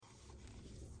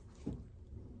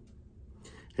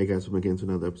Hey guys, we're getting to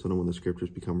another episode of When the Scriptures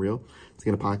Become Real. It's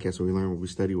again a podcast where we learn, where we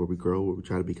study, where we grow, where we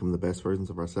try to become the best versions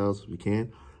of ourselves as we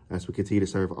can as we continue to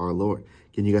serve our Lord.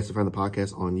 Again, you guys can find the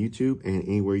podcast on YouTube and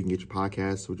anywhere you can get your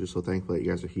podcasts. We're just so thankful that you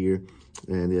guys are here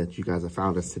and that you guys have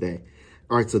found us today.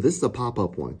 All right, so this is a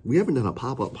pop-up one. We haven't done a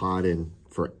pop-up pod in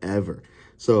forever.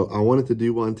 So I wanted to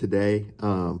do one today.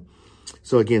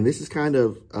 So again, this is kind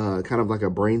of like a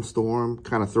brainstorm,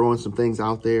 kind of throwing some things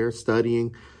out there,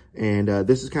 studying. And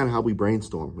this is kind of how we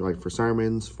brainstorm, like for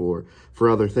sermons, for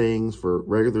other things, for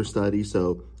regular study.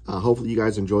 So hopefully you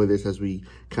guys enjoy this as we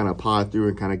kind of pod through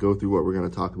and kind of go through what we're going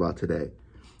to talk about today.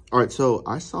 All right, so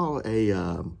I saw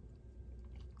an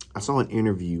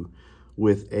interview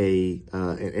with an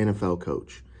NFL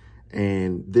coach,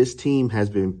 and this team has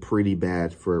been pretty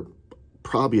bad for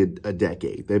probably a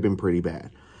decade. They've been pretty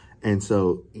bad. And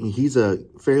so he's a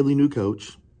fairly new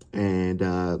coach, and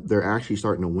they're actually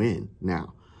starting to win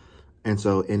now. And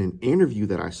so in an interview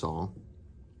that I saw,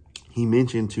 he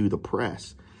mentioned to the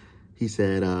press, he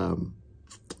said, when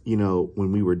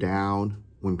we were down,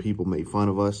 when people made fun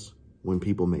of us, when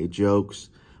people made jokes,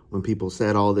 when people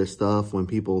said all this stuff, when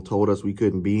people told us we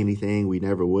couldn't be anything, we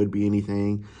never would be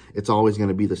anything, it's always going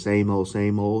to be the same old,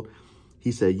 same old.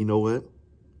 He said, you know what?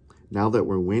 Now that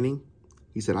we're winning,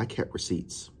 he said, I kept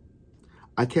receipts.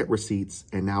 I kept receipts,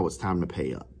 and now it's time to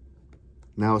pay up.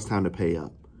 Now it's time to pay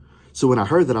up. So when I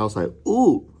heard that, I was like,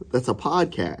 ooh, that's a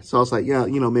podcast. So I was like, yeah,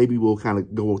 maybe we'll kind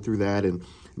of go through that and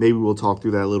maybe we'll talk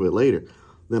through that a little bit later.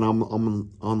 Then I'm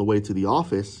on the way to the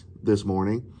office this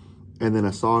morning, and then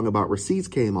a song about receipts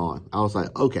came on. I was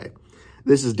like, okay,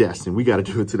 this is destined. We got to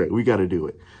do it today. We got to do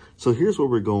it. So here's where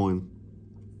we're going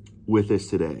with this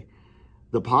today.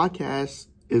 The podcast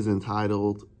is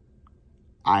entitled,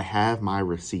 I Have My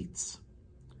Receipts.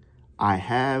 I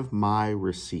have my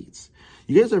receipts.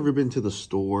 You guys ever been to the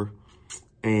store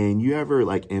and you ever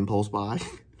like impulse buy?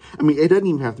 I mean, it doesn't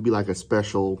even have to be like a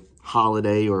special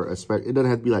holiday or it doesn't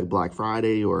have to be like Black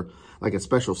Friday or like a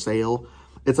special sale.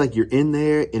 It's like you're in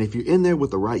there, and if you're in there with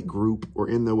the right group or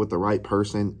in there with the right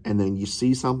person, and then you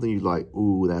see something, you're like,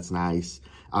 ooh, that's nice.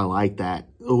 I like that.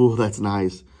 Ooh, that's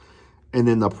nice. And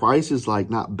then the price is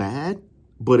like not bad,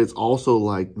 but it's also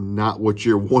like not what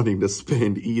you're wanting to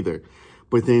spend either.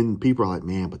 But then people are like,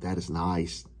 man, but that is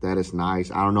nice. That is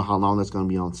nice. I don't know how long that's going to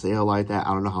be on sale like that.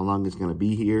 I don't know how long it's going to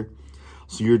be here.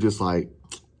 So you're just like,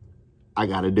 I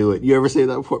got to do it. You ever say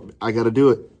that before? I got to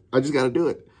do it. I just got to do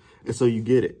it. And so you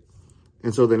get it.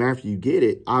 And so then after you get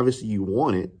it, obviously you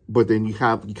want it, but then you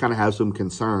kind of have some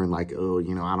concern like, oh, I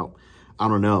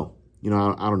don't know.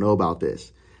 I don't know about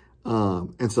this.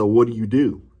 And so what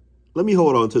do? Let me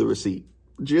hold on to the receipt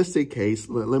just in case.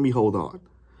 Let me hold on.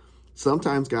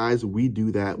 Sometimes, guys, we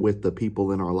do that with the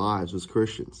people in our lives as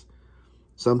Christians.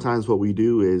 Sometimes what we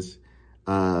do is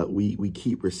we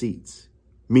keep receipts,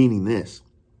 meaning this: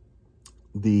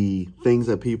 the things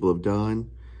that people have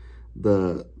done,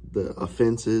 the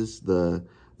offenses, the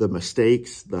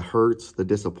mistakes, the hurts, the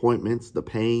disappointments, the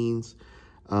pains,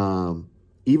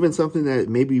 even something that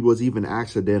maybe was even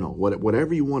accidental,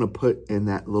 whatever you want to put in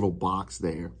that little box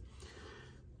there.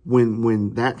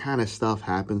 When that kind of stuff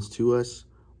happens to us,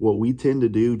 what we tend to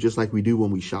do, just like we do when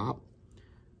we shop,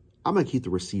 I'm going to keep the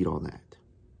receipt on that.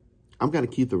 I'm going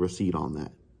to keep the receipt on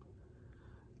that.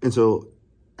 And so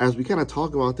as we kind of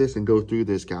talk about this and go through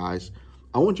this, guys,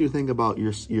 I want you to think about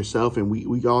yourself, and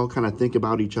we all kind of think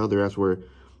about each other as we're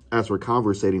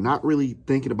conversating, not really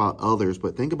thinking about others,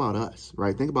 but think about us,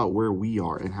 right? Think about where we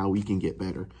are and how we can get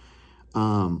better.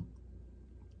 How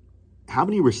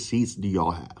many receipts do y'all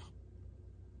have?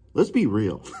 Let's be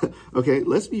real. Okay,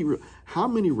 let's be real. How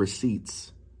many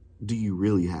receipts do you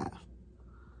really have?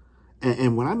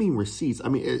 And when I mean receipts, I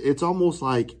mean, it's almost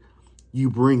like you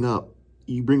bring up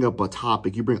a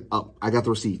topic. You bring up, I got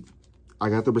the receipt. I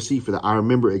got the receipt for that. I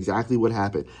remember exactly what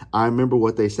happened. I remember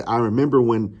what they said. I remember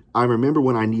when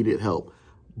I needed help.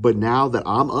 But now that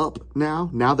I'm up now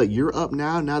that you're up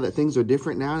now that things are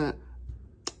different now,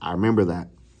 I remember that.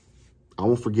 I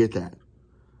won't forget that.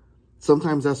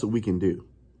 Sometimes that's what we can do.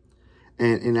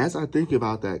 And as I think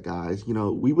about that, guys,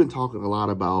 we've been talking a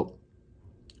lot about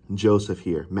Joseph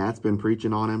here. Matt's been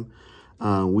preaching on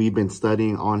him. We've been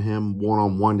studying on him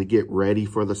one-on-one to get ready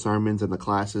for the sermons and the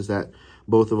classes that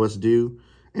both of us do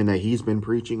and that he's been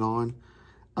preaching on.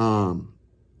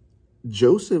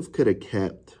 Joseph could have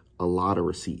kept a lot of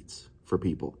receipts for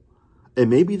people.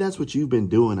 And maybe that's what you've been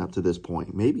doing up to this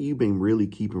point. Maybe you've been really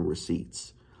keeping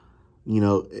receipts.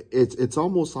 It's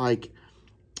almost like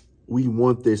we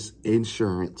want this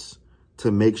insurance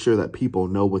to make sure that people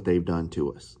know what they've done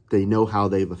to us. They know how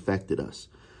they've affected us.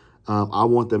 I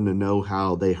want them to know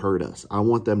how they hurt us. I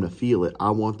want them to feel it.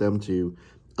 I want them to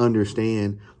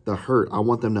understand the hurt. I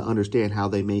want them to understand how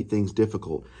they made things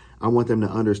difficult. I want them to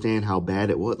understand how bad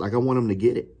it was. Like, I want them to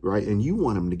get it, right? And you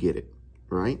want them to get it,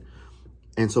 right?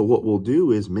 And so what we'll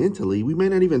do is mentally, we may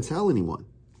not even tell anyone.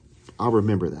 I'll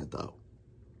remember that, though.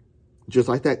 Just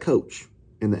like that coach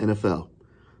in the NFL.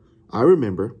 I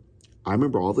remember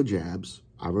all the jabs.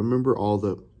 I remember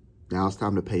now it's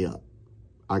time to pay up.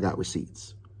 I got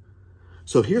receipts.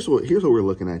 So here's what we're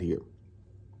looking at here.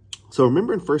 So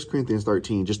remember in 1 Corinthians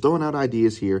 13, just throwing out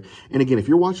ideas here. And again, if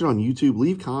you're watching on YouTube,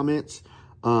 leave comments,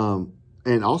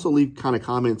 and also leave kind of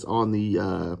comments on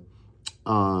the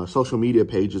social media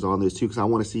pages on this too, because I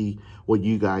want to see what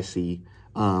you guys see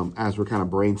as we're kind of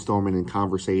brainstorming and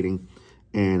conversating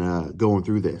and going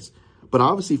through this. But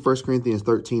obviously 1 Corinthians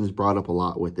 13 is brought up a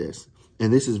lot with this.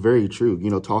 And this is very true. You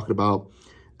know, talking about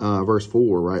verse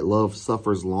 4, right? Love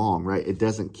suffers long, right? It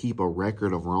doesn't keep a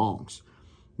record of wrongs.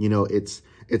 You know, it's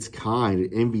kind.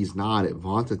 It envies not. It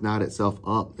vaunteth not itself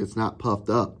up. It's not puffed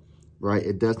up, right?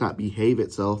 It does not behave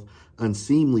itself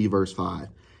unseemly, verse 5.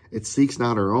 It seeks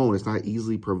not her own. It's not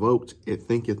easily provoked. It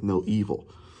thinketh no evil.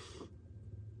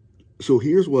 So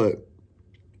here's what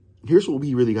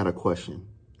we really got to question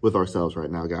with ourselves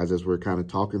right now, guys, as we're kind of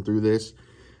talking through this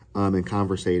and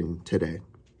conversating today.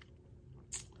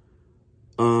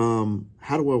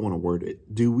 How do I want to word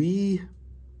it? Do we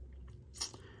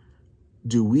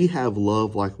have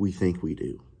love like we think we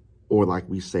do, or like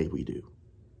we say we do?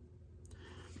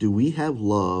 Do we have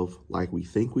love like we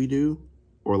think we do,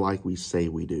 or like we say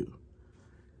we do?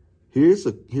 Here's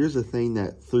the thing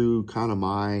that through kind of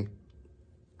my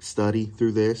study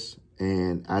through this,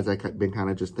 and as I've been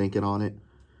kind of just thinking on it,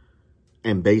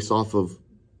 and based off of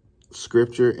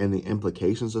Scripture and the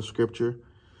implications of Scripture,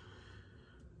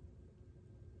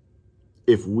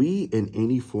 if we in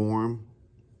any form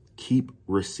keep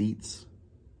receipts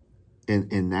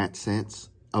in that sense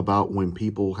about when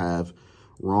people have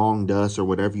wronged us or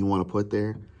whatever you want to put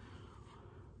there,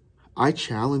 I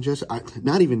challenge us, I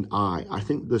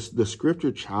think the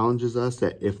Scripture challenges us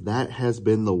that if that has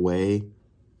been the way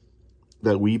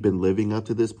that we've been living up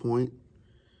to this point,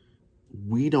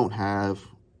 we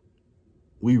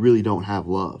really don't have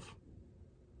love.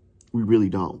 We really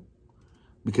don't.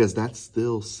 Because that's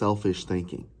still selfish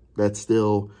thinking. That's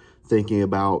still thinking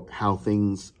about how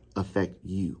things affect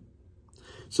you.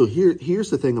 So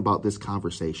here's the thing about this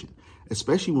conversation,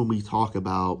 especially when we talk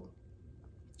about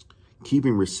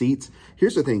keeping receipts.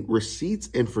 Here's the thing, receipts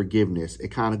and forgiveness, it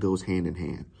kind of goes hand in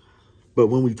hand. But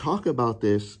when we talk about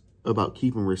this, about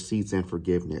keeping receipts and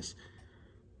forgiveness,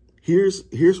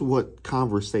 here's what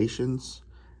conversations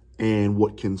and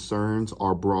what concerns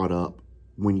are brought up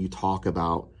when you talk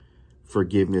about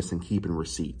forgiveness and keeping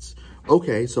receipts.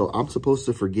 Okay, so I'm supposed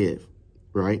to forgive,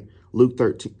 right? Luke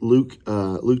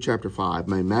chapter 5,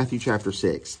 Matthew chapter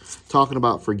 6, talking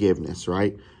about forgiveness,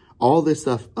 right? All this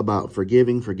stuff about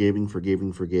forgiving. 1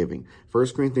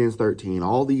 Corinthians 13,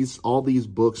 all these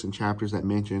books and chapters that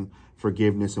mention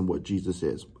forgiveness and what Jesus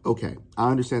is. Okay, I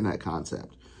understand that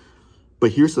concept.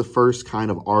 But here's the first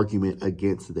kind of argument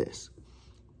against this.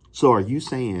 So are you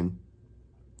saying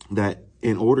that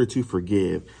in order to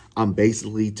forgive, I'm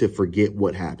basically to forget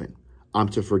what happened? I'm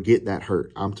to forget that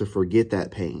hurt. I'm to forget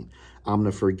that pain. I'm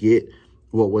to forget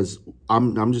what was,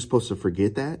 I'm just supposed to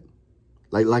forget that?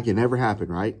 Like it never happened,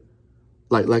 right?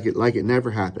 Like it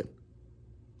never happened.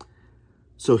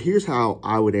 So here's how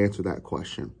I would answer that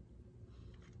question.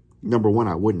 Number one,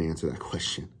 I wouldn't answer that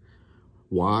question.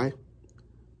 Why?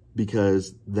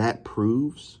 Because that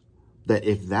proves that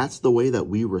if that's the way that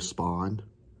we respond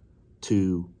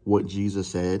to what Jesus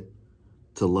said,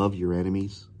 to love your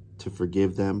enemies, to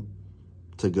forgive them,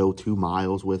 to go 2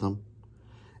 miles with them,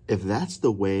 if that's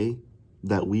the way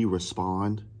that we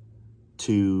respond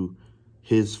to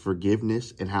his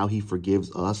forgiveness and how he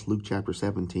forgives us, Luke chapter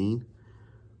 17,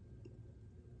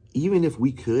 even if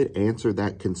we could answer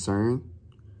that concern,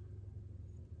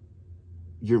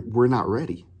 we're not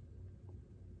ready.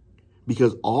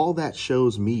 Because all that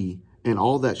shows me, and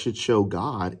all that should show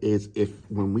God, is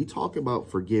when we talk about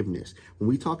forgiveness, when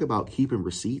we talk about keeping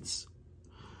receipts,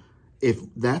 if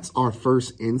that's our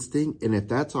first instinct, and if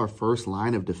that's our first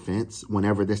line of defense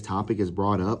whenever this topic is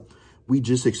brought up, we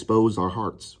just expose our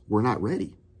hearts. We're not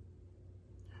ready.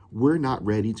 We're not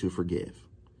ready to forgive.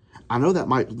 I know that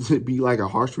might be like a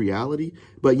harsh reality,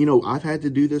 but I've had to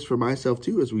do this for myself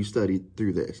too as we studied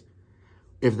through this.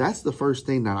 If that's the first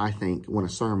thing that I think when a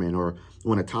sermon or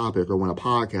when a topic or when a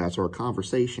podcast or a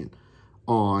conversation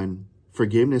on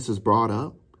forgiveness is brought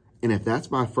up, and if that's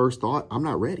my first thought, I'm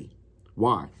not ready.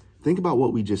 Why? Think about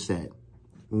what we just said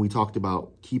when we talked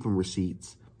about keeping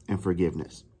receipts and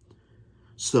forgiveness.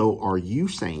 So are you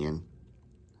saying,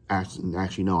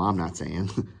 Actually, no, I'm not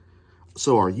saying.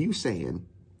 So are you saying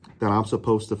that I'm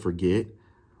supposed to forget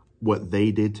what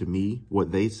they did to me,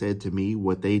 what they said to me,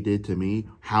 what they did to me,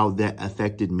 how that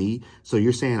affected me? So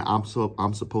you're saying I'm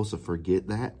supposed to forget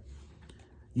that?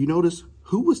 You notice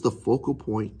who was the focal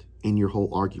point in your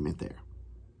whole argument there?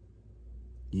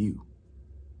 You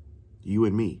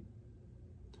and me.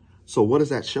 So what does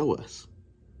that show us?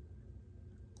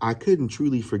 I couldn't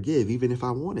truly forgive even if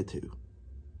I wanted to,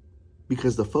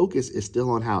 because the focus is still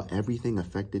on how everything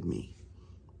affected me.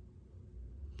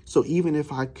 So even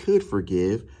if I could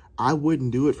forgive, I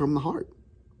wouldn't do it from the heart,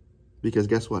 because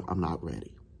guess what? I'm not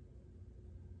ready.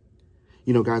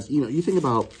 Guys, you think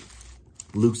about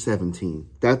Luke 17.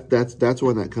 That's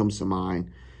one that comes to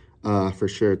mind for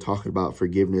sure, talking about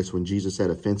forgiveness when Jesus said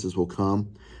offenses will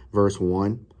come, verse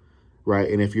 1, right?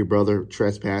 And if your brother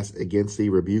trespass against thee,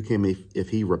 rebuke him. If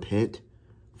he repent,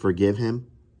 forgive him.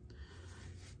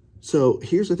 So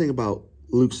here's the thing about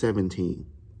Luke 17.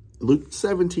 Luke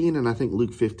 17 and I think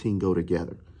Luke 15 go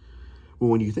together. But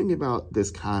when you think about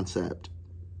this concept,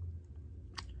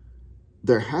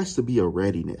 there has to be a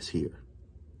readiness here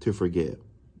to forgive.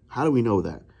 How do we know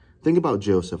that? Think about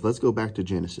Joseph. Let's go back to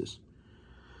Genesis.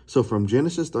 So from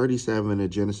Genesis 37 to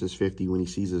Genesis 50, when he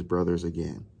sees his brothers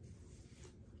again,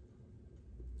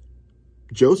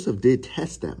 Joseph did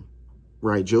test them,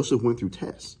 right? Joseph went through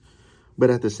tests. But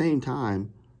at the same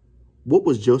time, what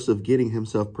was Joseph getting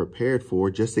himself prepared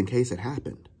for just in case it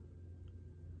happened?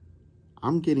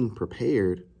 I'm getting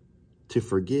prepared to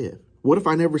forgive. What if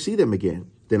I never see them again?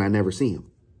 Then I never see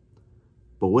them.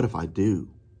 But what if I do?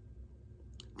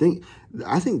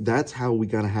 I think that's how we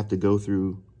gotta have to go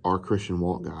through our Christian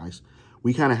walk, guys.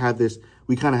 We kind of have this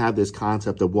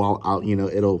concept of, well, I'll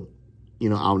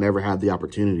never have the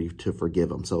opportunity to forgive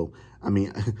them. So, I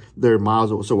mean, they're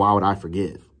miles. So why would I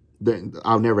forgive?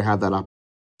 I'll never have that opportunity.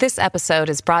 This episode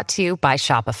is brought to you by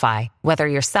Shopify. Whether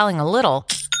you're selling a little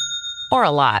or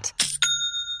a lot,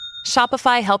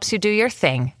 Shopify helps you do your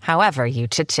thing, however you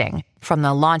cha-ching. From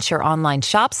the launch your online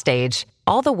shop stage,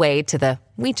 all the way to the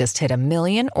we just hit 1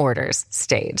 million orders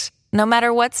stage. No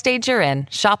matter what stage you're in,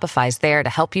 Shopify's there to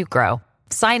help you grow.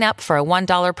 Sign up for a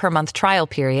 $1 per month trial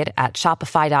period at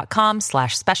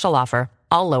shopify.com/special offer,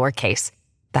 all lowercase.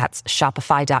 That's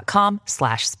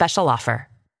shopify.com/special offer.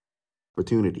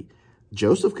 Opportunity.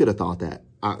 Joseph could have thought that.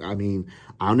 I mean,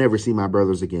 I'll never see my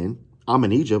brothers again. I'm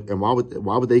in Egypt, and why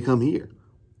would they come here?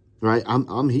 Right?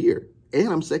 I'm here, and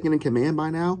I'm second in command by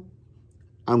now.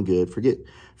 I'm good.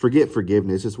 Forget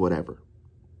forgiveness. It's whatever.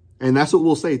 And that's what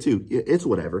we'll say too. It's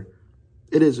whatever.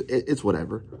 It's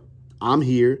whatever. I'm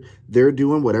here. They're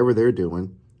doing whatever they're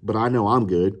doing, but I know I'm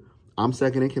good. I'm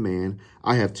second in command.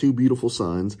 I have 2 beautiful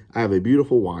sons. I have a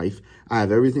beautiful wife. I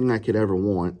have everything I could ever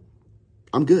want.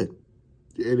 I'm good.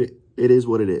 It is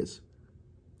what it is.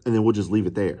 And then we'll just leave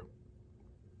it there.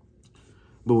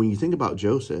 But when you think about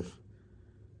Joseph,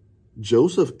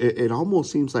 it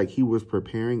almost seems like he was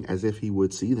preparing as if he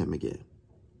would see them again.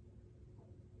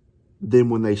 Then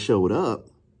when they showed up,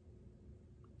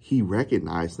 he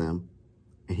recognized them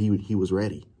and he was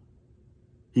ready.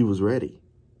 He was ready.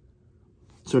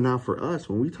 So now for us,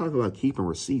 when we talk about keeping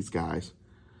receipts, guys,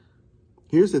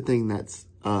 here's the thing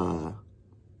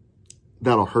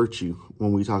that'll hurt you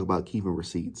when we talk about keeping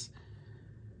receipts.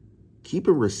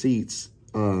 Keeping receipts,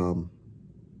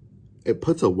 it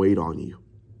puts a weight on you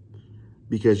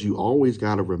because you always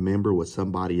got to remember what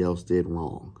somebody else did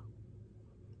wrong.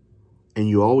 And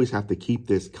you always have to keep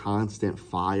this constant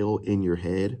file in your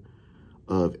head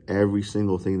of every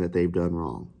single thing that they've done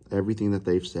wrong, everything that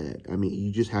they've said. I mean, you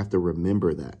just have to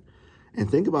remember that. And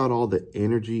think about all the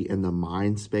energy and the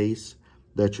mind space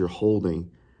that you're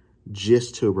holding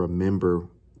just to remember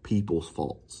people's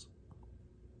faults.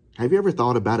 Have you ever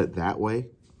thought about it that way?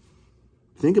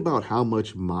 Think about how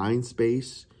much mind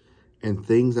space and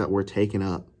things that were taken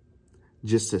up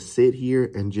just to sit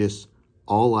here and just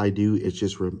all I do is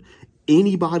just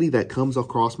anybody that comes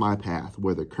across my path,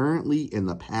 whether currently, in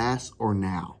the past, or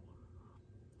now,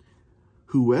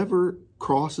 whoever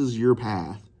crosses your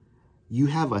path, you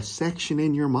have a section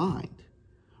in your mind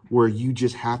where you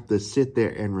just have to sit there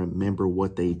and remember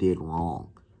what they did wrong.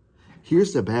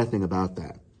 Here's the bad thing about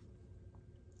that.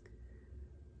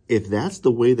 If that's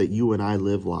the way that you and I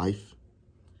live life,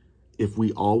 if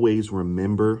we always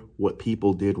remember what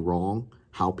people did wrong,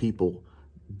 how people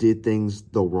did things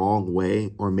the wrong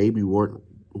way, or maybe weren't,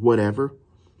 whatever.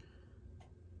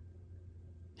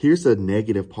 Here's the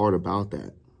negative part about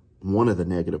that. One of the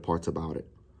negative parts about it.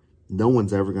 No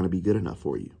one's ever going to be good enough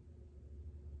for you.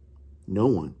 No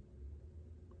one.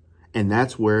 And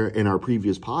that's where, in our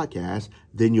previous podcast,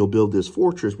 then you'll build this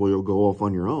fortress where you'll go off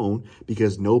on your own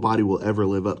because nobody will ever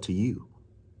live up to you,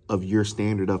 of your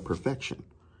standard of perfection.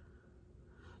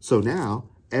 So now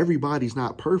everybody's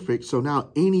not perfect. So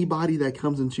now anybody that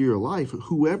comes into your life,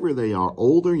 whoever they are,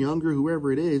 older, younger,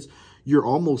 whoever it is, you're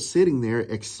almost sitting there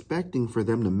expecting for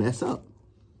them to mess up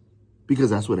because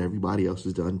that's what everybody else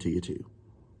has done to you too.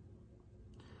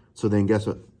 So then guess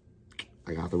what?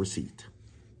 I got the receipt.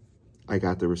 I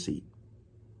got the receipt.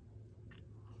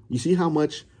 You see how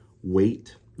much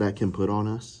weight that can put on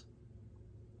us?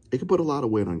 It can put a lot of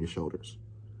weight on your shoulders.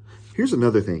 Here's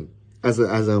another thing, as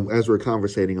we're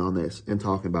conversating on this and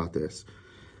talking about this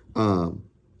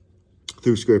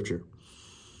through Scripture.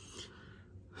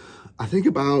 I think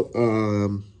about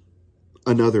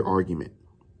another argument.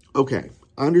 Okay,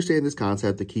 I understand this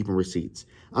concept of keeping receipts.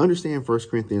 I understand 1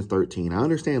 Corinthians 13. I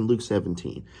understand Luke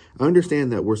 17. I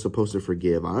understand that we're supposed to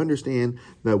forgive. I understand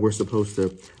that we're supposed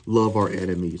to love our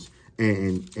enemies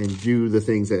and do the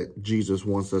things that Jesus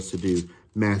wants us to do.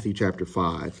 Matthew chapter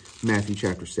 5, Matthew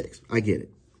chapter 6. I get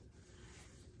it.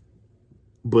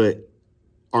 But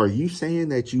are you saying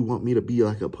that you want me to be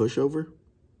like a pushover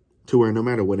to where no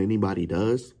matter what anybody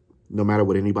does, no matter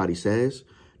what anybody says,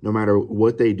 no matter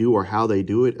what they do or how they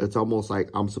do it, it's almost like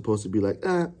I'm supposed to be like,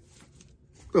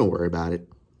 don't worry about it.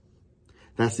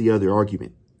 That's the other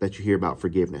argument that you hear about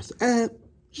forgiveness.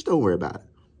 Just don't worry about it.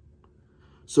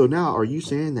 So now are you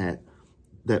saying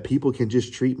that people can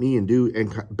just treat me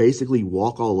and basically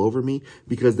walk all over me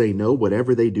because they know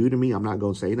whatever they do to me, I'm not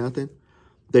going to say nothing?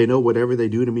 They know whatever they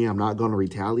do to me, I'm not going to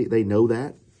retaliate. They know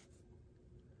that.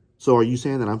 So are you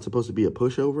saying that I'm supposed to be a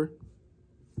pushover?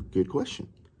 Good question.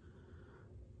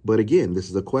 But again, this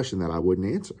is a question that I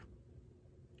wouldn't answer.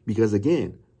 Because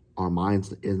again, our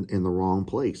mind's in the wrong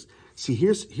place. See,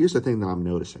 here's the thing that I'm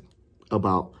noticing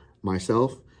about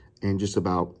myself and just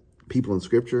about people in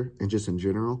Scripture and just in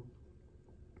general.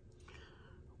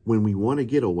 When we want to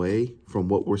get away from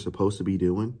what we're supposed to be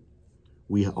doing,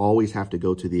 we always have to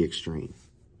go to the extreme.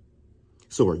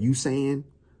 So are you saying,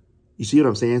 you see what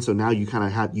I'm saying? So now you kind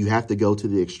of have to go to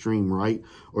the extreme right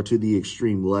or to the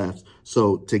extreme left.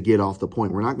 So to get off the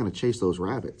point, we're not going to chase those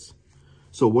rabbits.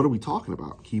 So what are we talking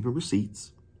about? Keeping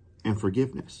receipts and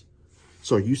forgiveness.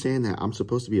 So are you saying that I'm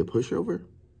supposed to be a pushover?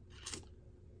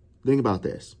 Think about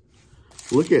this.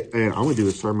 Look at, and I'm going to do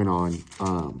a sermon on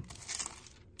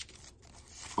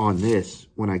this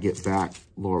when I get back,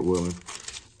 Lord willing.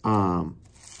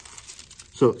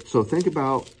 So think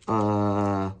about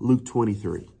Luke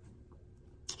 23.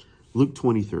 Luke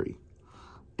 23.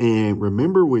 And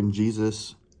remember when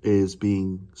Jesus is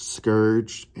being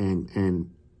scourged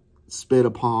and spit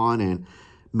upon and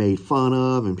made fun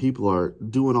of, and people are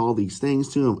doing all these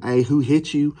things to him. Hey, who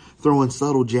hit you? Throwing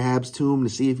subtle jabs to him to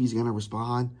see if he's going to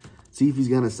respond, see if he's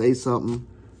going to say something.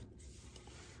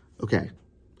 Okay.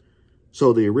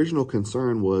 So the original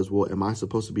concern was, well, am I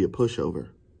supposed to be a pushover?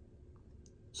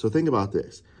 So think about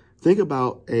this. Think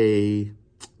about a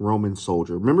Roman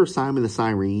soldier. Remember Simon the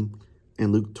Cyrene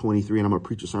in Luke 23, and I'm going to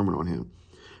preach a sermon on him.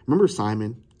 Remember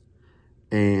Simon?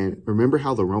 And remember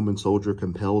how the Roman soldier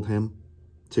compelled him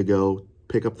to go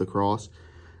pick up the cross?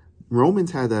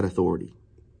 Romans had that authority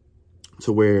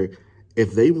to where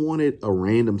if they wanted a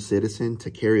random citizen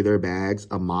to carry their bags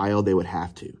a mile, they would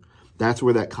have to. That's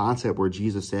where that concept where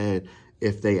Jesus said,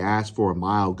 if they ask for a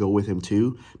mile, go with him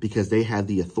too, because they had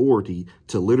the authority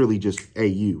to literally just, hey,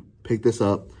 you pick this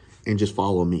up and just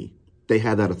follow me. They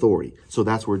had that authority. So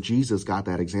that's where Jesus got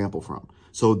that example from.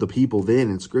 So the people then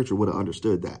in Scripture would have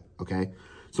understood that. Okay.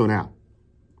 So now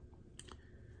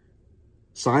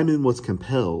Simon was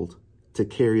compelled to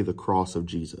carry the cross of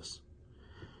Jesus.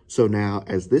 So now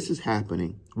as this is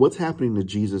happening, what's happening to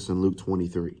Jesus in Luke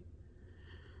 23?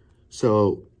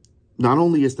 So not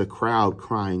only is the crowd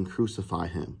crying, crucify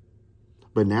him,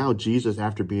 but now Jesus,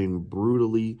 after being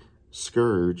brutally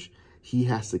scourged, he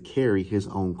has to carry his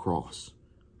own cross.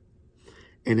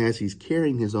 And as he's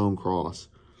carrying his own cross,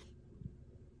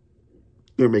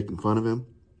 they're making fun of him.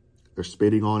 They're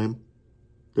spitting on him.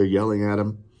 They're yelling at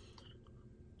him.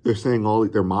 They're saying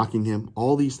they're mocking him.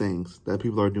 All these things that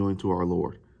people are doing to our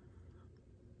Lord.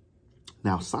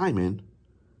 Now Simon,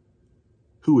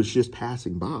 who was just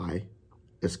passing by,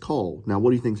 is called. Now, what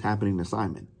do you think is happening to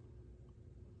Simon?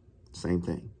 Same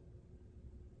thing.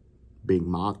 Being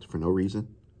mocked for no reason.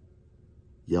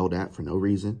 Yelled at for no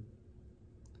reason.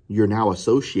 You're now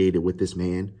associated with this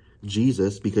man,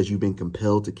 Jesus, because you've been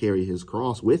compelled to carry his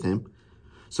cross with him.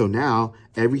 So now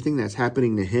everything that's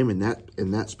happening to him in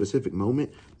that specific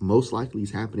moment, most likely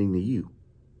is happening to you.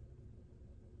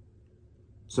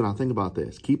 So now think about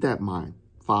this. Keep that in mind.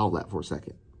 Follow that for a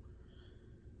second.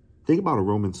 Think about a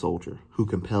Roman soldier who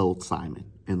compelled Simon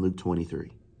in Luke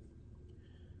 23.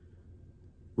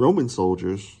 Roman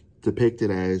soldiers depicted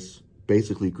as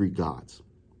basically Greek gods,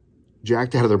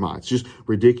 jacked out of their minds, just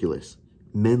ridiculous,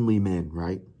 manly men,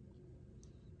 right?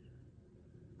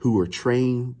 Who were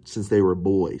trained since they were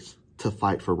boys to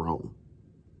fight for Rome.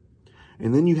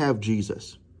 And then you have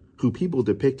Jesus, who people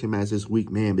depict him as this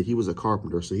weak man, but he was a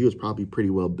carpenter, so he was probably pretty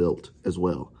well built as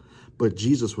well. But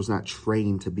Jesus was not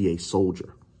trained to be a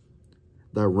soldier.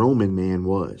 The Roman man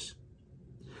was.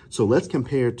 So let's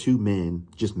compare two men,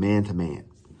 just man to man.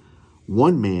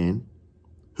 One man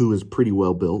who is pretty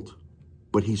well built,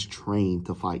 but he's trained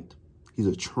to fight. He's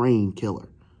a trained killer.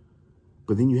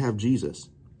 But then you have Jesus,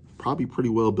 probably pretty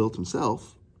well built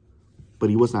himself, but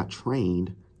he was not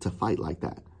trained to fight like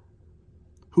that.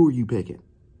 Who are you picking?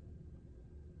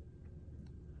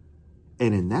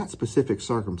 And in that specific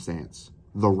circumstance,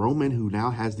 the Roman who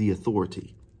now has the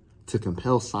authority to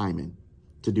compel Simon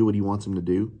to do what he wants him to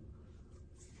do,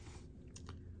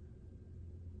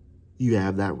 you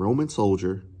have that Roman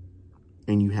soldier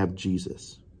and you have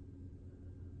Jesus.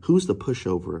 Who's the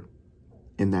pushover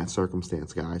in that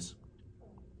circumstance, guys?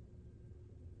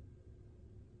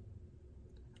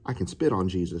 I can spit on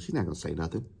Jesus. He's not going to say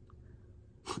nothing.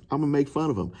 I'm going to make fun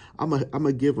of him. I'm going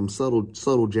to give him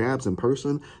subtle jabs in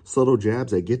person, subtle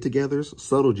jabs at get-togethers,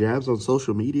 subtle jabs on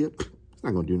social media. He's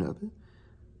not going to do nothing.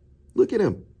 Look at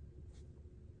him.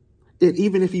 And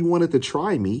even if he wanted to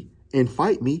try me and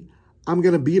fight me, I'm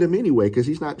going to beat him anyway because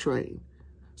he's not trained.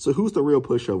 So who's the real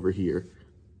pushover here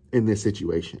in this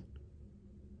situation?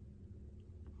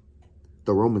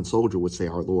 The Roman soldier would say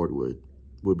our Lord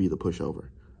would be the pushover.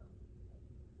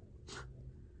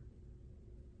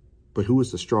 But who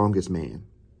is the strongest man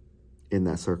in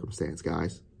that circumstance,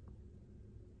 guys?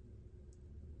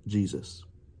 Jesus.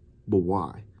 But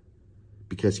why?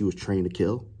 Because he was trained to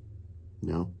kill?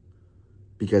 No.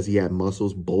 Because he had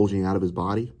muscles bulging out of his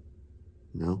body?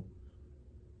 No.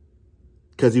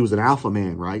 Because he was an alpha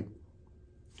man, right?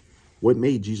 What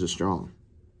made Jesus strong?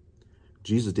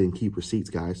 Jesus didn't keep receipts,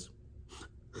 guys.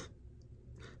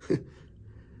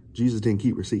 Jesus didn't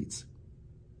keep receipts.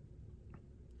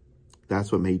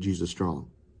 That's what made Jesus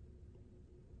strong.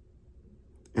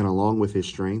 And along with his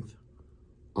strength,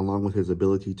 along with his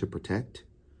ability to protect.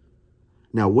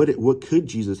 Now, what could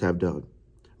Jesus have done?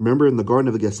 Remember in the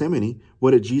Garden of Gethsemane,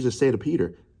 what did Jesus say to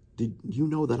Peter? Did you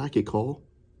know that I could call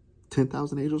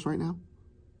 10,000 angels right now?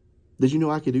 Did you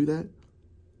know I could do that?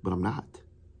 But I'm not.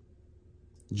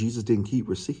 Jesus didn't keep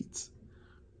receipts.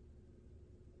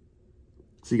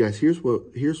 See, guys, here's what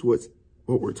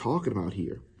we're talking about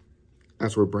here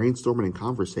as we're brainstorming and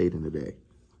conversating today.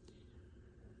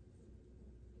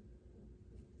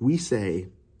 We say,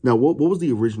 now what was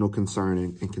the original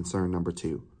concern in concern number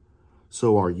 2?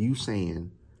 So are you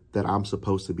saying that I'm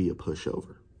supposed to be a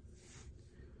pushover?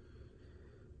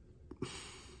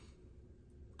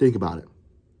 Think about it.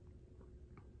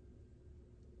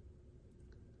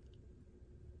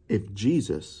 If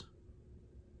Jesus,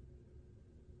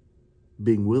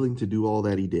 being willing to do all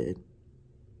that he did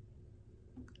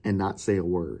and not say a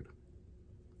word,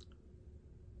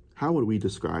 how would we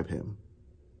describe him?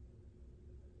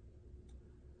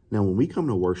 Now, when we come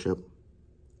to worship,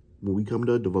 when we come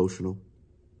to a devotional,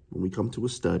 when we come to a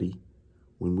study,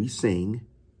 when we sing,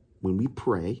 when we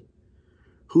pray,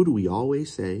 who do we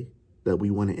always say that we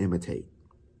want to imitate?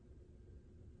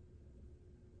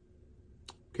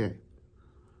 Okay.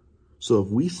 So if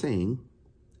we sing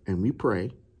and we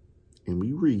pray and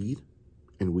we read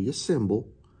and we assemble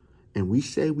and we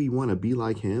say we want to be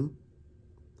like him,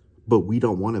 but we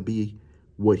don't want to be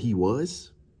what he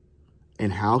was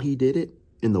and how he did it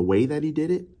in the way that he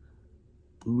did it,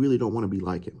 we really don't want to be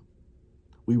like him.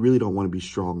 We really don't want to be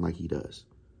strong like he does.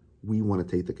 We want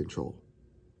to take the control.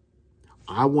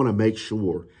 I want to make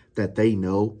sure that they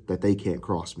know that they can't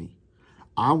cross me.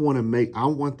 I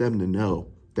want them to know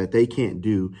that they can't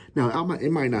do. Now, it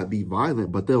might not be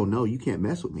violent, but they'll know you can't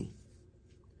mess with me.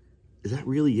 Is that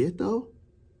really it, though?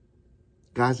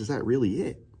 Guys, is that really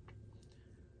it?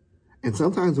 And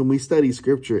sometimes when we study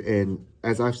scripture, and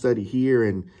as I've studied here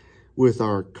and with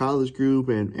our college group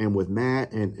and with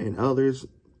Matt and others,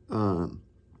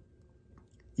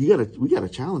 we gotta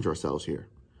challenge ourselves here.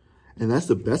 And that's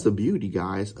the beauty,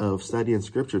 guys, of studying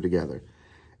scripture together.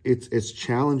 It's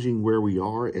challenging where we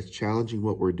are. It's challenging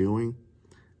what we're doing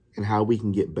and how we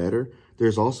can get better.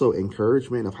 There's also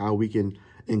encouragement of how we can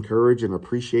encourage and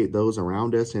appreciate those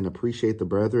around us and appreciate the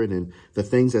brethren and the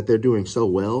things that they're doing so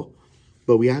well.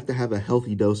 But we have to have a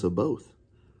healthy dose of both.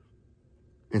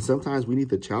 And sometimes we need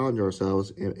to challenge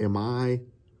ourselves. Am I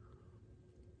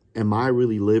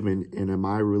really living and am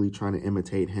I really trying to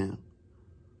imitate him?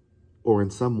 Or in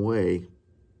some way,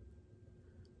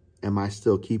 am I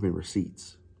still keeping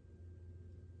receipts?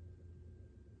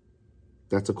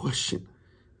 That's a question.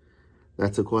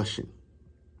 That's a question.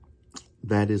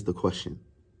 That is the question.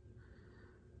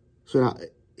 So now,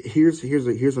 here's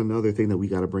another thing that we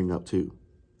got to bring up too.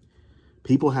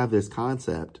 People have this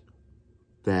concept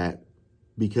that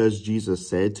because Jesus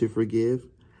said to forgive,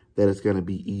 that it's going to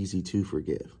be easy to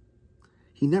forgive.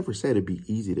 He never said it'd be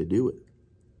easy to do it.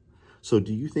 So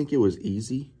do you think it was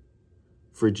easy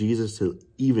for Jesus to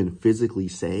even physically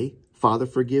say, Father,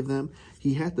 forgive them?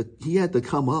 He had to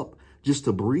come up just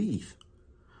to breathe.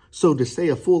 So to say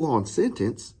a full-on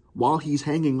sentence while he's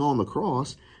hanging on the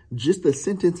cross, just the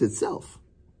sentence itself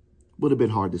would have been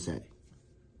hard to say.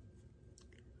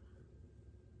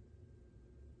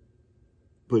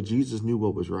 But Jesus knew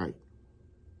what was right.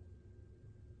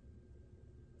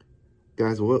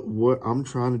 Guys, what I'm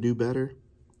trying to do better,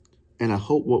 and I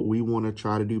hope what we want to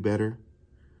try to do better,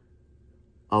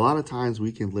 a lot of times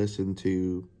we can listen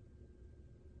to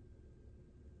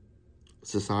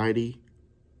society.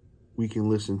 We can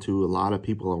listen to a lot of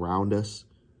people around us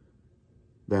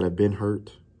that have been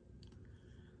hurt,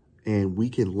 and we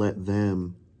can let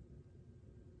them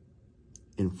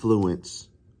influence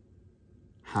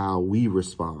how we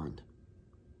respond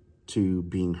to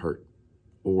being hurt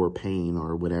or pain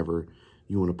or whatever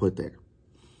you want to put there.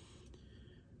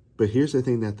 But here's the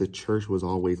thing that the church was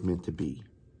always meant to be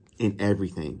in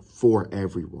everything, for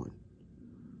everyone.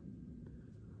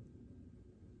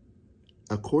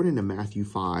 According to Matthew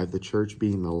 5, the church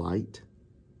being the light,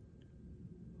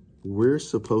 we're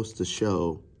supposed to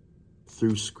show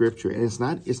through scripture, and it's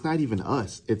not even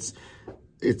us, it's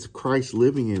Christ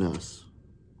living in us.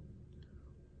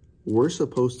 We're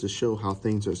supposed to show how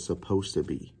things are supposed to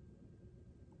be.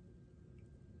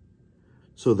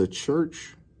 So the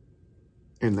church,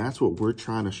 and that's what we're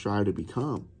trying to strive to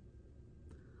become.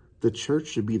 The church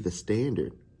should be the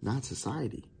standard, not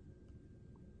society.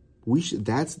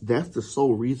 That's the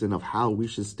sole reason of how we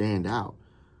should stand out,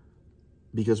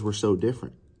 because we're so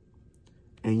different.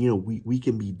 And we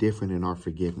can be different in our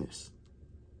forgiveness.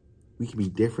 We can be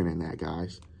different in that,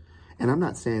 guys. And I'm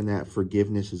not saying that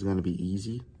forgiveness is going to be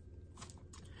easy.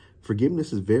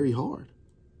 Forgiveness is very hard.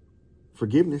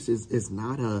 Forgiveness is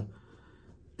not a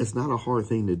hard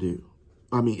thing to do.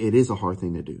 I mean, it is a hard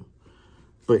thing to do.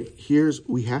 But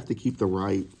we have to keep the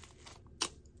right,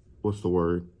 what's the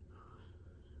word?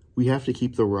 We have to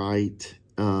keep the right,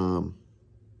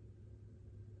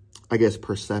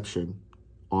 perception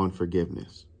on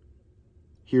forgiveness.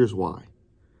 Here's why.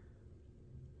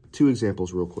 2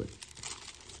 examples real quick.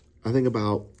 I think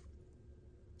about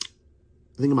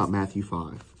Matthew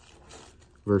 5,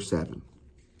 verse 7.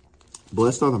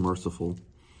 Blessed are the merciful,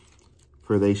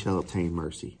 for they shall obtain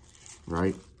mercy.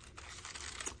 Right?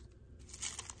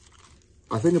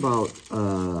 I think about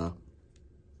the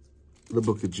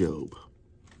book of Job.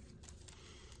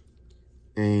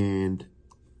 And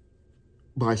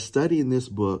by studying this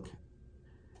book,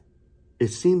 it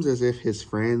seems as if his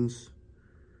friends,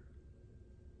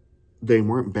 they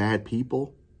weren't bad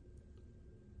people.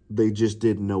 They just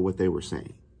didn't know what they were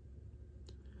saying.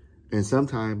 And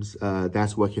sometimes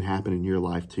that's what can happen in your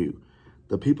life too.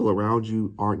 The people around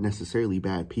you aren't necessarily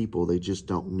bad people. They just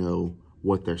don't know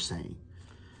what they're saying.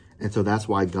 And so that's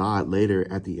why God later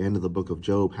at the end of the book of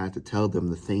Job had to tell them,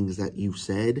 the things that you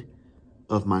said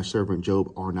of my servant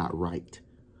Job are not right.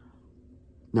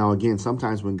 Now, again,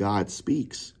 sometimes when God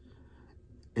speaks,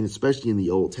 and especially in the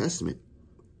Old Testament,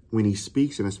 when he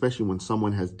speaks, and especially when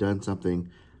someone has done something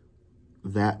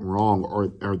that wrong,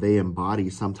 or they embody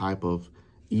some type of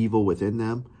evil within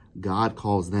them, God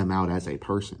calls them out as a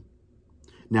person.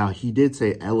 Now, he did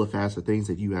say, Eliphaz, the things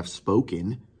that you have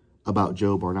spoken about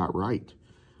Job are not right.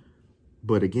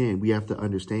 But again, we have to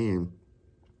understand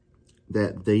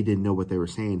that they didn't know what they were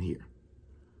saying here.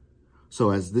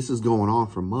 So as this is going on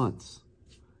for months,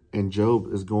 and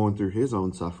Job is going through his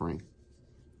own suffering,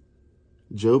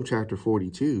 Job chapter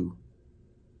 42,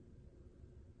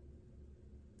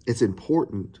 it's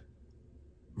important,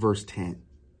 verse 10.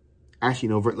 Actually,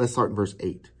 no, let's start in verse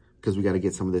 8, because we got to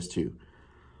get some of this too.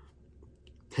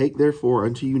 Take therefore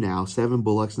unto you now 7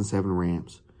 bullocks and 7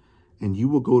 rams, and you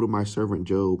will go to my servant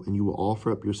Job, and you will offer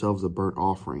up yourselves a burnt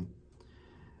offering.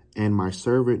 And my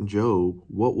servant Job,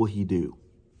 what will he do?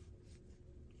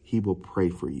 He will pray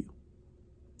for you.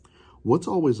 What's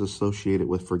always associated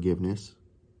with forgiveness?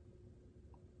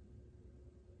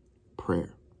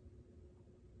 Prayer.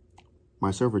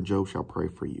 My servant Job shall pray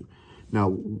for you. Now,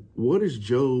 what is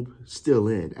Job still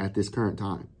in at this current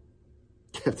time?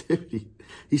 Captivity.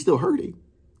 He's still hurting.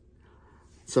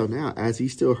 So now, as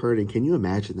he's still hurting, can you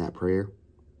imagine that prayer?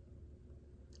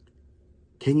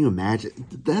 Can you imagine?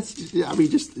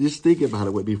 Just think about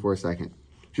it with me for a second.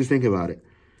 Just think about it.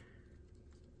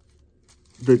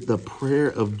 The prayer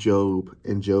of Job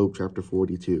in Job chapter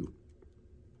 42.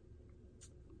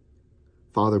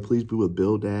 Father, please be with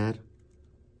Bildad,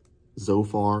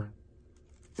 Zophar,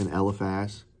 and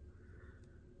Eliphaz.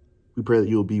 We pray that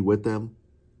you will be with them,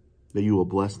 that you will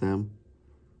bless them.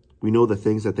 We know the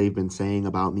things that they've been saying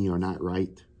about me are not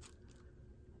right,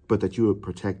 but that you would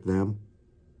protect them,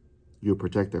 you would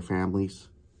protect their families,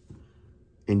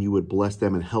 and you would bless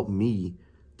them and help me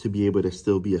to be able to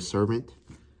still be a servant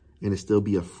and to still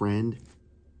be a friend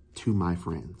to my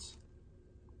friends.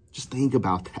 Just think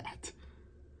about that.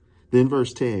 Then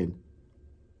verse 10,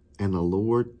 and the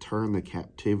Lord turned the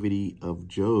captivity of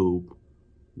Job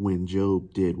when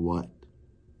Job did what?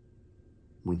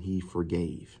 When he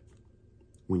forgave,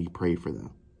 when he prayed for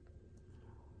them.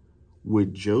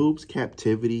 Would Job's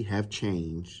captivity have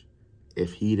changed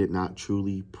if he did not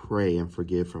truly pray and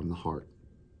forgive from the heart?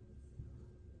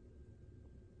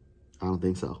 I don't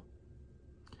think so.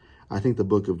 I think the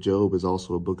book of Job is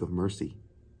also a book of mercy.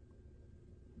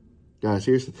 Guys,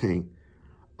 here's the thing.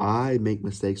 I make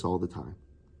mistakes all the time.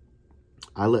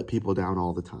 I let people down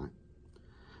all the time.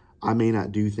 I may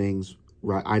not do things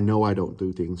right. I know I don't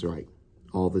do things right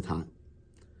all the time.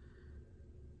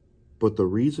 But the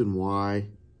reason why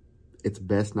it's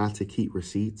best not to keep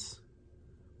receipts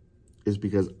is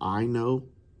because I know,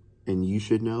 and you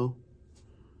should know,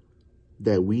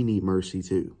 that we need mercy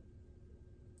too.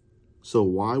 So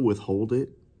why withhold it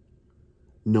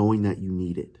knowing that you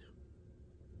need it?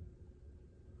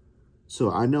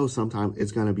 So I know sometimes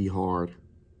it's going to be hard.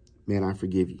 Man, I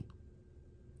forgive you.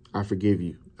 I forgive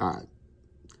you.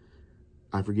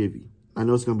 I forgive you. I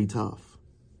know it's going to be tough.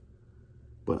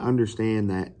 But understand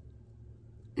that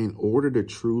in order to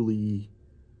truly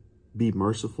be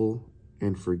merciful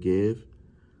and forgive,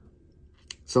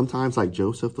 sometimes like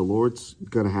Joseph, the Lord's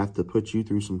going to have to put you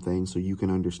through some things so you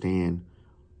can understand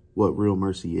what real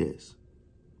mercy is,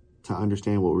 to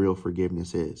understand what real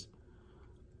forgiveness is.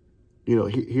 You know,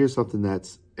 here's something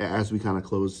that's, as we kind of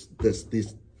close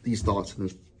these thoughts in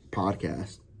this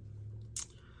podcast.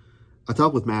 I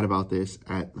talked with Matt about this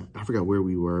I forgot where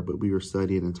we were, but we were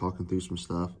studying and talking through some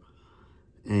stuff.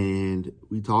 And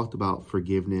we talked about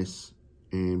forgiveness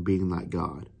and being like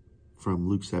God from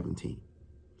Luke 17.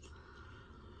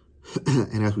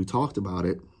 And as we talked about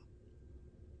it,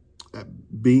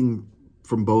 being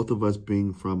from both of us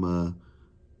being from a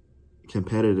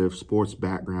competitive sports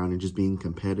background and just being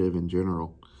competitive in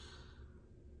general,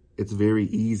 it's very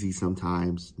easy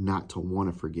sometimes not to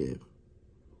want to forgive.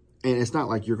 And it's not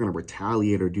like you're going to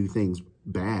retaliate or do things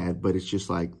bad, but it's just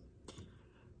like,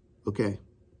 okay,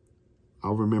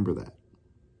 I'll remember that.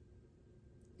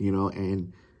 You know,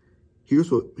 and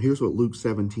here's what Luke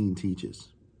 17 teaches.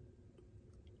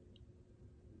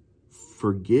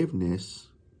 Forgiveness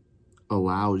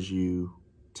allows you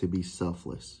to be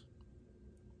selfless.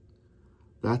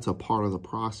 That's a part of the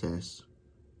process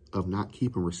of not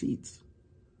keeping receipts.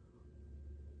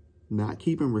 Not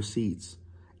keeping receipts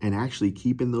and actually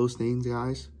keeping those things,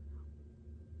 guys,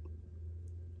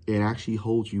 it actually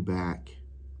holds you back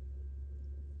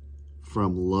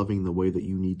from loving the way that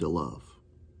you need to love.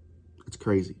 It's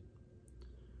crazy.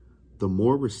 The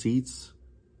more receipts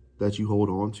that you hold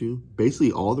on to,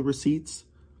 basically all the receipts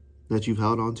that you've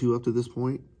held on to up to this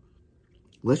point,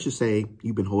 let's just say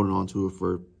you've been holding on to it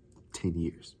for 10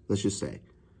 years. Let's just say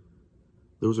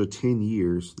those are 10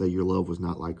 years that your love was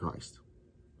not like Christ.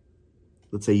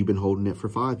 Let's say you've been holding it for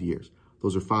 5 years.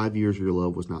 Those are 5 years your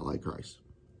love was not like Christ.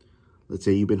 Let's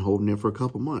say you've been holding it for a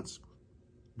couple months.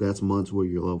 That's months where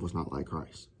your love was not like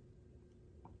Christ.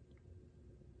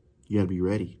 You got to be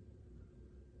ready.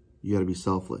 You got to be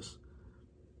selfless.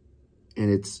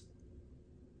 And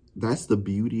that's the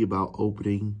beauty about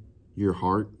opening your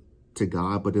heart to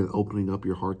God, but then opening up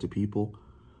your heart to people.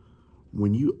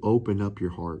 When you open up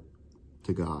your heart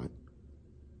to God,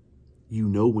 you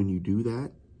know when you do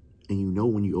that, and you know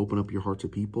when you open up your heart to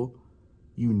people,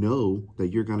 you know that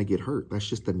you're going to get hurt. That's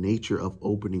just the nature of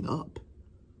opening up.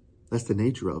 That's the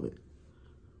nature of it.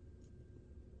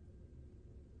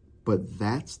 But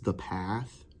that's the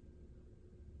path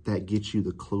that gets you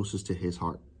the closest to his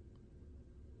heart.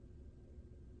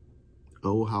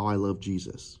 Oh, how I love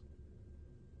Jesus.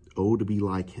 Oh, to be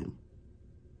like him.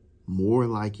 More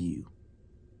like you.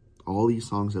 All these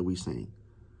songs that we sing,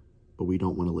 but we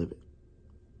don't want to live it.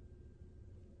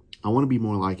 I want to be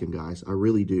more like him, guys. I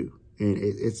really do.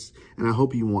 And I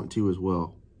hope you want to as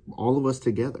well. All of us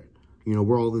together. You know,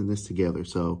 we're all in this together.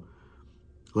 So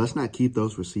let's not keep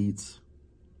those receipts.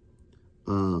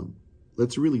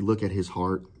 Let's really look at his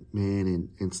heart, man,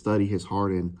 and study his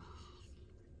heart. And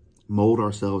mold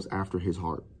ourselves after his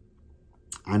heart.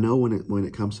 I know when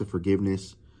it comes to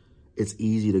forgiveness, it's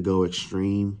easy to go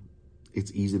extreme.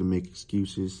 It's easy to make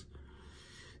excuses.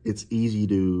 It's easy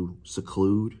to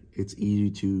seclude. It's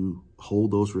easy to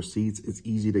hold those receipts. It's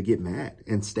easy to get mad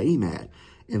and stay mad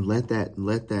and let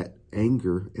that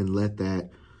anger and let that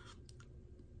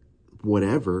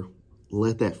whatever,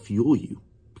 let that fuel you,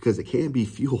 because it can be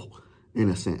fuel in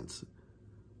a sense.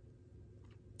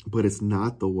 But it's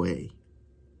not the way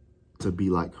to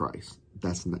be like Christ.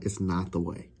 It's not the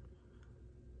way.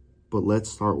 But let's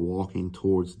start walking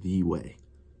towards the way,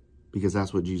 because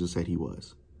that's what Jesus said he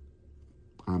was.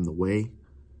 I'm the way,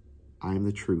 I am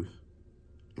the truth,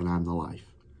 and I'm the life.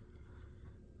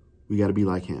 We got to be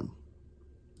like him.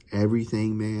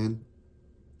 Everything, man,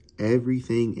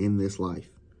 everything in this life,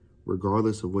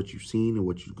 regardless of what you've seen or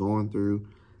what you've gone through,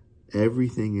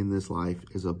 everything in this life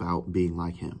is about being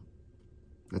like him.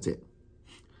 That's it.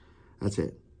 That's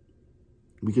it.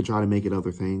 We could try to make it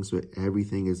other things, but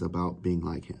everything is about being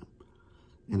like him.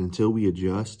 And until we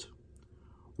adjust,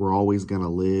 we're always going to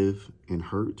live in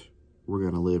hurt. We're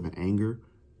going to live in anger.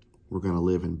 We're going to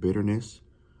live in bitterness.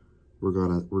 We're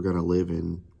going to live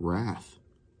in wrath.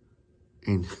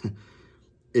 And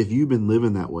if you've been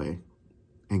living that way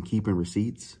and keeping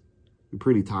receipts, you're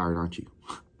pretty tired, aren't you?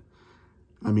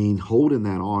 I mean, holding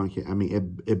that on, I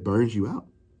mean, it burns you out.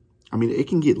 I mean, it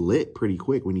can get lit pretty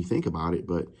quick when you think about it,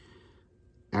 but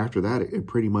after that, it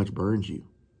pretty much burns you.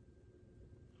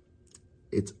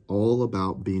 It's all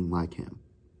about being like him.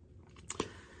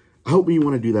 I hope you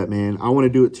want to do that, man. I want to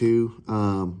do it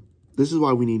too. This is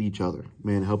why we need each other,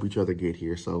 man, to help each other get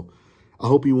here. So I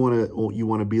hope you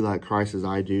want to be like Christ as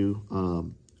I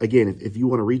do. Again, if you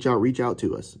want to reach out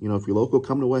to us. You know, if you're local,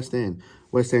 come to West End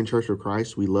Church of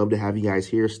Christ. We love to have you guys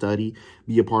here, study,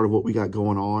 be a part of what we got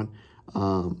going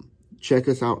on. Check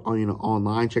us out on,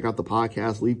 online, check out the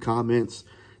podcast, leave comments,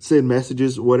 send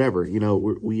messages, whatever. You know,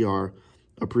 we are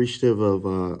appreciative of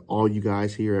all you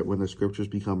guys here at When the Scriptures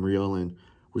Become Real, and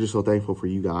we're just so thankful for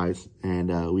you guys,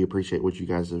 and we appreciate what you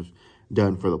guys have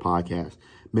done for the podcast.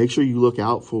 Make sure you look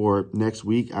out for next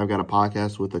week. I've got a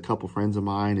podcast with a couple friends of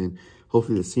mine, and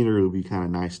hopefully the scenery will be kind of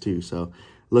nice too. So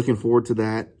looking forward to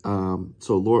that.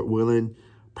 So Lord willing,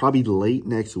 probably late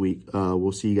next week.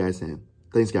 We'll see you guys then.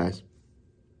 Thanks, guys.